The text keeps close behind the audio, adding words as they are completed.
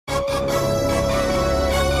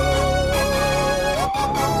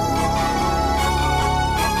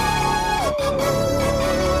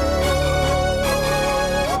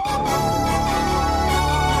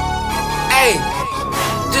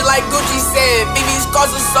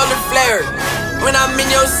cost a solar flare. When I'm in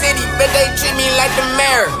your city, bet they treat me like the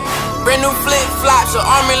mayor. Brand new flip flops, an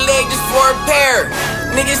arm and leg just for a pair.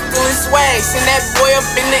 Niggas stealing swag, send that boy up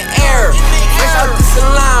in the air. Fresh out the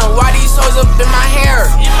salon, why these hoes up in my hair?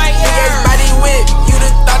 Nigga, everybody whip, you'd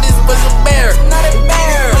have thought this was a bear. Not a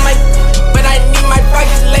bear. I'm like, but I need my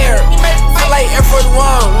pockets layer. Feel like Air Force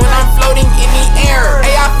One when I'm floating in the air.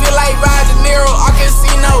 Hey, I feel like Rod De Niro, all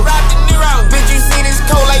casino. Bitch, you see this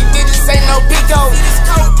coat like digits, ain't no Pico.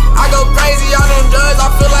 I go crazy on them drugs,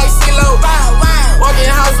 I feel like CeeLo.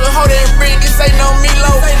 Walking house with holding brick, this ain't no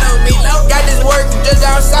Milo. Got this work just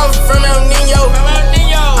down south from El Nino.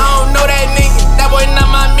 I don't know that nigga, that boy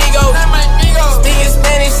not my amigo. Speaking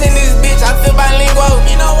Spanish in this bitch, I feel bilingual.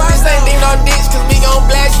 This ain't think no ditch, cause we gon'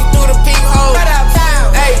 blast you through the peephole.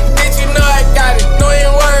 Hey, bitch, you know I got it, no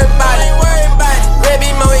ain't worried about it. Red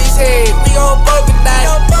beam on his head, we gon' polka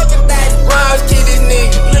dot. Rounds kid this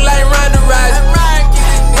nigga, look like Ronda Rousey.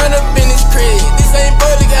 Run up in this crib, this ain't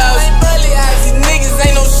Bully House. These niggas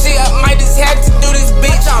ain't no shit, I might just have to do this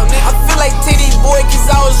bitch. I feel like Titty Boy, cause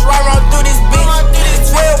I was right round through this bitch.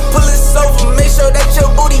 12 pull it over, make sure that your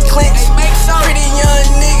booty clench. Pretty young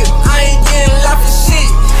nigga, I ain't getting lot for shit.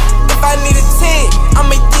 If I need a 10,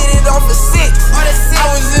 I'ma get it off a 6. I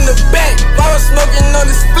was in the back, I was smoking on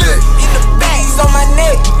the split. In the bags on my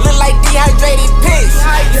neck, look like dehydrated piss.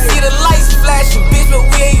 You see the lights flashing, bitch, but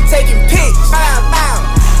we ain't taking pics.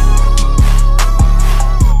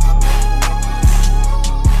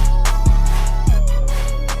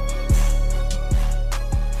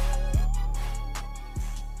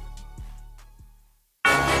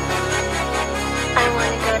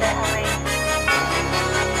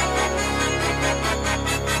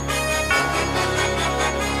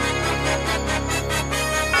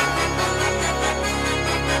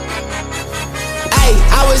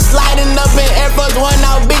 Sliding up in Air Force One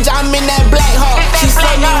out, bitch, I'm in that Black Hawk. She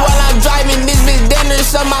slay me while I'm driving, this bitch dinner,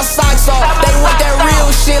 shut my socks off. They want that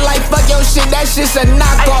real shit, like fuck your shit, that shit's a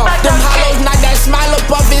knockoff. Them hollows knock that smile up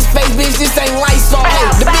off his face, bitch, this ain't lights off. Hey,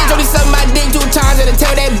 the bitch only suck my dick 2 times and to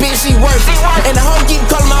tell that bitch she worth it. And the hoe keep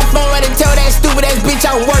calling my phone right and tell that stupid ass bitch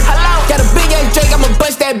I'm working. Got a big ass Drake, I'ma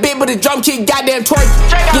bust that bitch, but the drum kick goddamn twerk.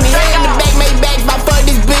 Give me head in the back, make back, if I fuck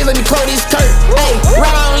this bitch, let me close this curtain. Hey,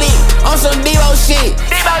 round leak, on some Devo shit.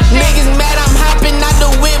 Niggas mad, I'm hopping out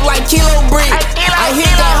the whip like Kilo Brick. I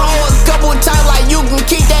hit that hoe a couple times like you can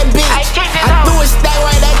keep that bitch. I threw a stack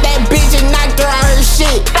right at that bitch and knocked her out her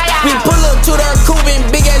shit. We pull up to their coupe and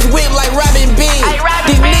big ass whip like Robin Big.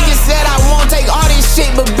 These niggas said I won't take all this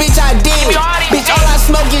shit, but bitch I did. Bitch, all I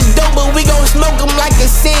smoke is dope, but we gon' smoke them like a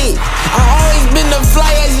seed. I always been the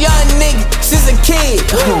fly ass young nigga since a kid.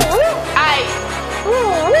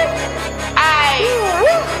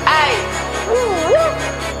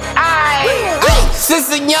 Since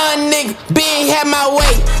a young nigga, been had my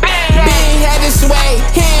way, been had this way,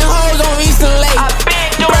 hitting hoes on Eastern Lake.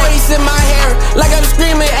 Braids in my hair, like I'm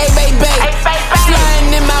screaming, ay, baby.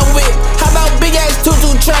 Sliding in my whip, how about big ass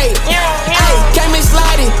tutu tray? Ay, came in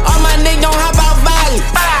sliding, all my niggas don't hop out violent.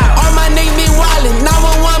 All my niggas be wildin',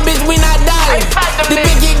 911 bitch, we not dialing. The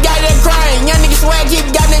bitch keep goddamn crying, young nigga swag keep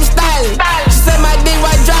goddamn styling. Suck my dick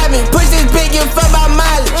while driving, push this bitch, give a fuck about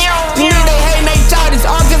mileage. These niggas they hatin', they childish,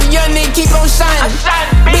 all cause a young nigga keep on shining.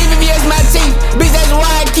 BBVS my teeth, bitch, that's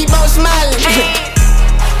why I keep on smiling.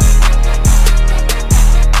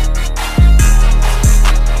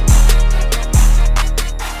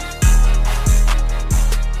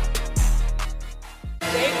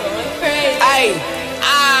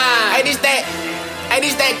 Hey,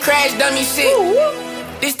 this that crash dummy shit.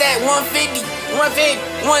 This that 150,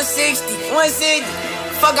 160, 160.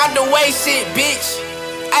 Fuck out the way shit, bitch.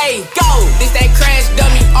 Ayy, go! This that crash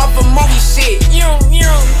dummy off a movie shit.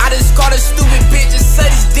 I just caught a stupid bitch and suck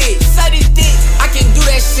his dick. I can do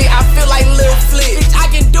that shit, I feel like Lil Flip. Bitch, I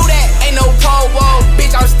can do that. Ain't no pole wall,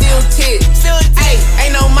 bitch, I'm still tip. Ayy,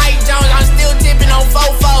 ain't no Mike Jones, I'm still tipping on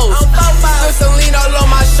fofos. Put some lean all on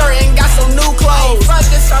my shirt and got some new clothes.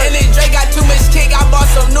 And then Drake got too much kick, I bought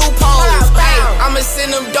some new poles. Ayy, I'ma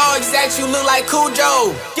send them dogs at you, look like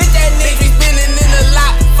Cujo. Get that nigga spinning in the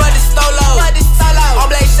lot for the stolo. All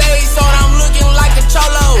black shades on, I'm looking like a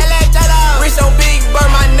cholo. Wrist so big, burn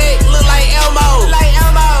my neck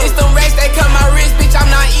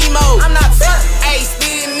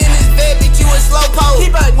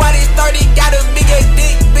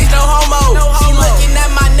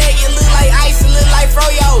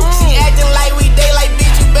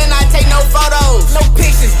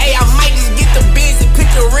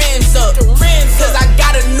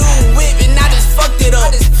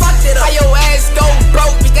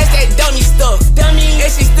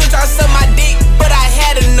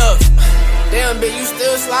bitch, you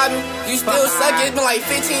still slobbing? You still sucking? It's been like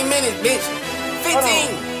 15 minutes, bitch.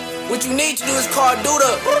 15. What you need to do is call dude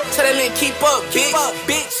up. Tell that nigga keep up,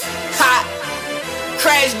 bitch. Hot.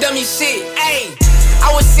 Crash dummy shit. Ayy. I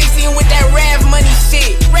was 16 with that Rav money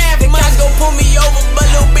shit. The cops gon' pull me over, but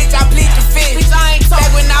little bitch, I plead the fifth. Bitch, I ain't back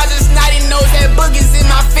when I was just snotty nose, that boogers in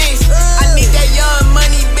my fist. I need that young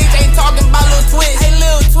money, bitch, ain't talking about little twist. Hey,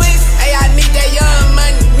 little twist. Hey, I need that young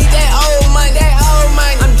money, need that old money,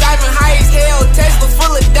 I'm driving high as hell, Tesla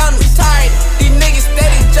full of dummies. Tired, these niggas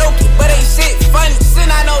steady joking, but ain't shit funny. Sin,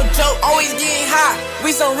 I no joke, always getting high.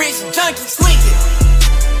 We some rich junkies, tweaking.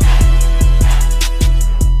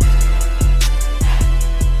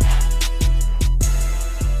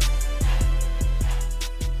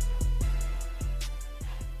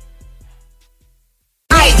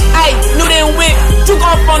 Took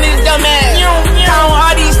off on this dumb ass. Count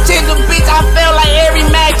all these chicks, bitch, I felt like every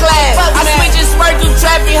mad class. I switch and swerve through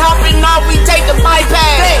traffic, hopping off, we take the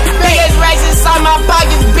bypass. Big ass racks inside my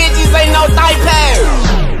pockets, bitches ain't no thigh pad.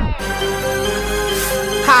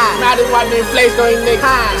 Now this why they flakes on these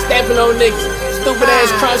niggas, stepping on niggas. Stupid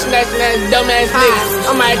ass, crunch snatching ass, dumb ass niggas.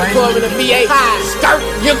 I might have to pull up in a V8. Skirt,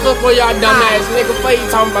 you cook for y'all dumb ass nigga. What you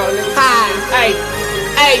talking about, nigga?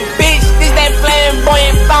 Hey, bitch, this that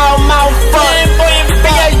flamboyant foul mouth fuck.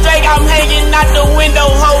 Big ass Drake, I'm hanging out the window,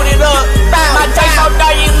 hold it up. My Drake so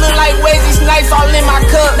dark, it look like Wesley Snipes all in my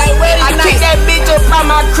cup. I kick that bitch up out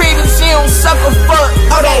my crib if she don't suck a fuck.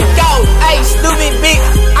 Hold that go, hey, stupid bitch,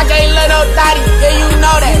 I can't let no thotty, yeah, you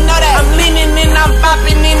know that. I'm leaning and I'm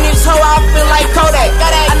bopping in this hoe, I feel like Kodak.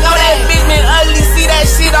 I know that bitch been ugly, see that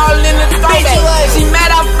shit all in the throwback. She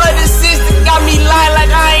mad I fucked the sister, got me lying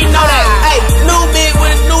like I ain't know that. Hey, new bitch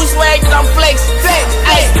with new swag, cause I'm flexing.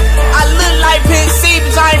 Ay, I look like Pin C,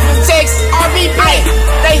 but I ain't from Texas. Ay,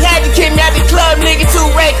 they had to kick me out the club, nigga, too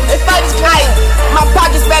reckless. Ay, my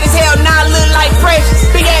pockets fat as hell, now I look like Precious.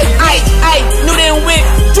 Big ass, ay, knew them whip,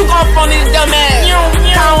 took off on this dumb ass.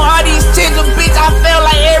 Count all these chicks, bitch, I felt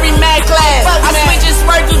like every mad class. I switch and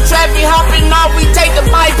swerve through traffic, hopping off, we take the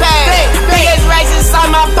bypass. Big ass racks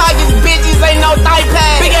inside my pockets, bitches ain't no thigh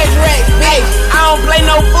pad. Big ass racks, ay, I don't play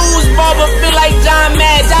no foosball, but feel like John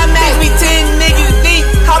Madden. We 10 niggas deep,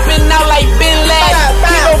 hopping out like Ben Laden.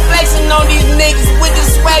 Keep on flexing on these niggas with the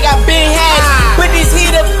swag I been had. Put this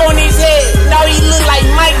heat up on his head, now he look like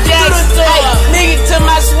Mike Jackson. Hey, nigga to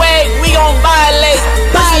my swag, we gon' violate.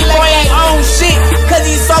 Pussy boy ain't on shit, cause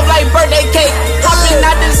he soft like birthday cake. Hopping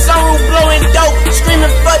out the sunroof, blowing dope,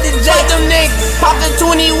 screaming for the J. Them niggas pop the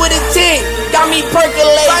 20 with a 10, got me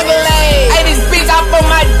percolate. Hey, this bitch I put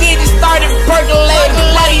my dick, it started percolating.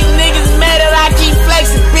 Why these niggas mad that I keep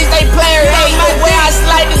flexing? Bitch, they player hate. The way I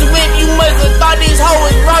slide this whip, you must have thought this hoe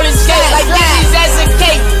was rolling skates. Like this is as a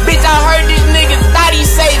cake. Bitch, I heard this nigga thought he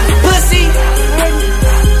saved pussy.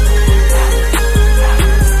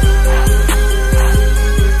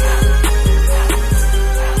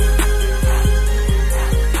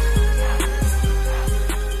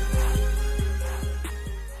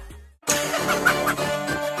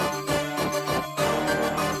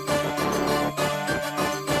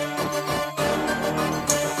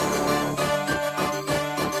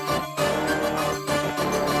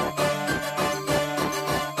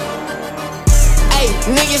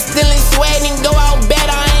 Niggas stealing swag and go out bad,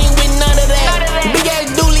 I ain't with none of that. Big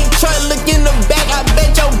ass dually truck, look in the back, I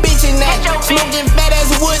bet your bitch in that. Smoking fat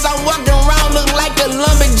ass woods, I'm walking around, look like a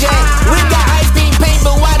lumberjack. We got ice cream paint,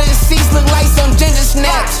 but why the seats look like some ginger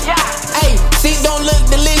snaps? Hey, seats don't look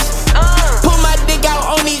delicious. Pull my dick out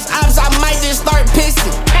on these ops, I might just start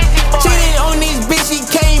pissing. Cheated on this bitch, she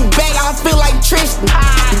came back, I feel like Tristan.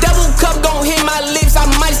 Double cup gon' hit my lips, I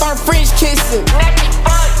might start French kissing.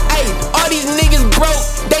 Ay, all these niggas broke,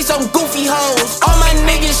 they some goofy hoes. All my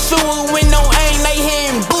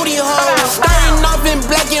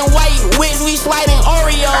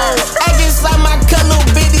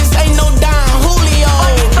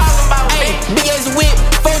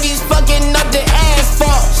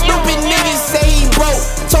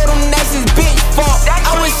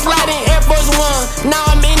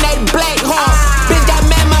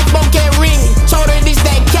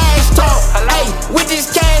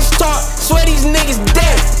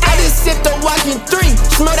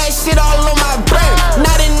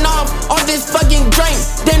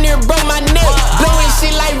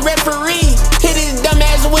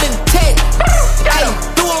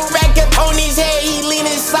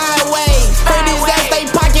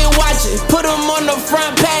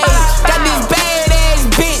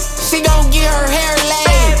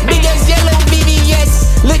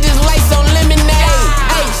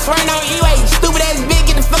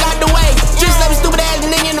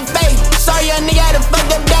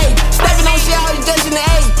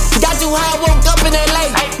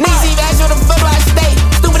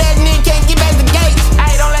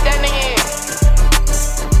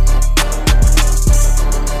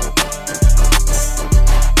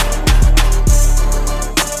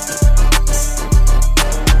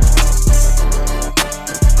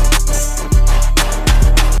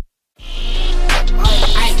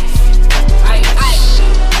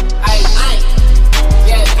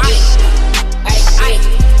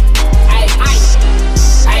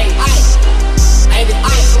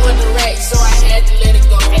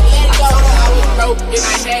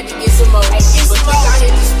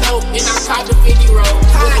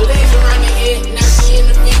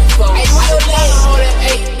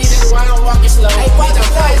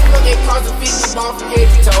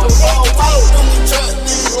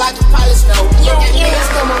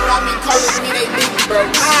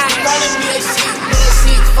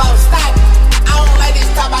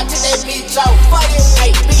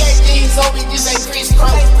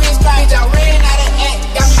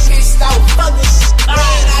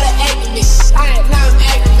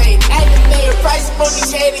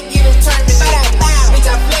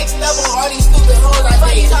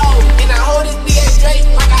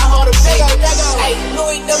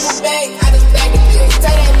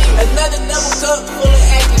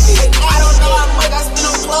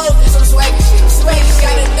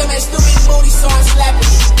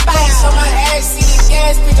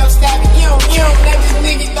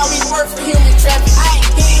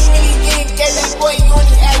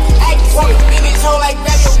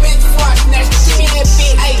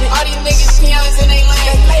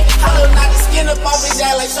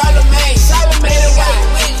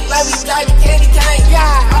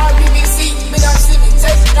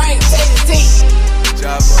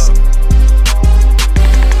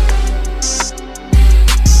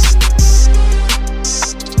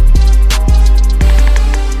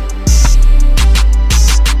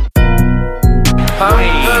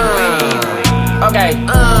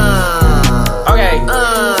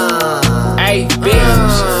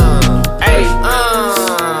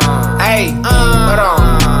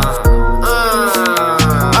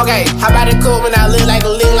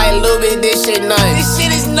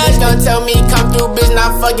tell me come through, bitch,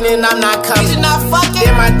 not fucking and I'm not coming. Bitch, not fucking.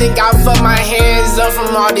 Damn, I think I fuck my hands up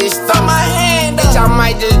from all this stuff. My hand up. Bitch, I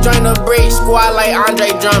might just join the brick squad like Andre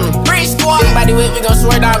Drummond. Brick squad. Big body whip, we gon'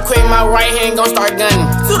 swear down quick. My right hand gon' start gunning.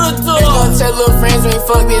 To the door. Bitch, gon' tell little friends we ain't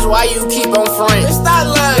fuck this. Why you keep on frontin'? Bitch, stop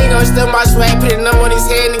lying. They gon' steal my swag, put a number on his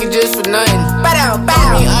head, nigga, just for nothing. Bow down,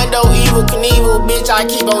 bow. Me Undo, evil, Knievel, bitch, I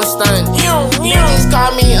keep on stunning. Bitches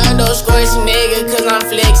call me underscore nigga, cause I'm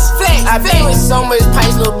flex. I play with so much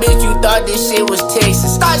pints, little bitch, you thought this shit was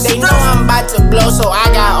Texas. They know I'm about to blow, so I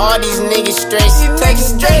got all these niggas stressed.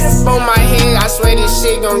 Texas stress up on my head, I swear this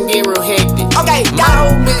shit gon' get real hectic. Okay, my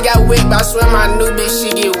old bitch got whipped, I swear my new bitch,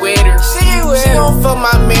 she get wetter. She gon' fuck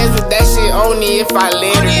my mans, but that shit only if I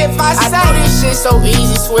let her. I do this shit so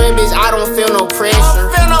easy, swear bitch, I don't feel no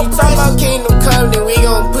pressure. You talk about kingdom come, then we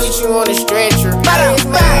gon' put you on a stretcher.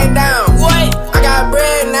 Man down. What? I got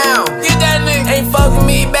bread now. Get that nigga. Ain't fucking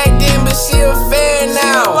me back then, but she a fan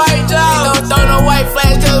now. White job. We don't throw no white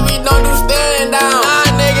flags, cause we don't do stand down.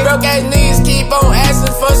 Nah, nigga. Broke ass niggas keep on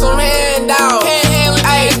asking for some handout.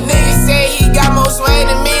 Ayy, nigga say he got more swag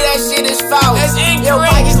than me, that shit is false. That's incorrect. Your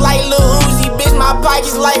pockets like Lil Uzi, bitch, my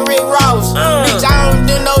pockets like Rick Ross. Bitch, I don't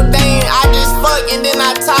do no thing, I just fuck and then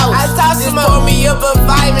I talk. Just pour me up a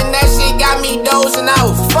vibe and that shit got me dope.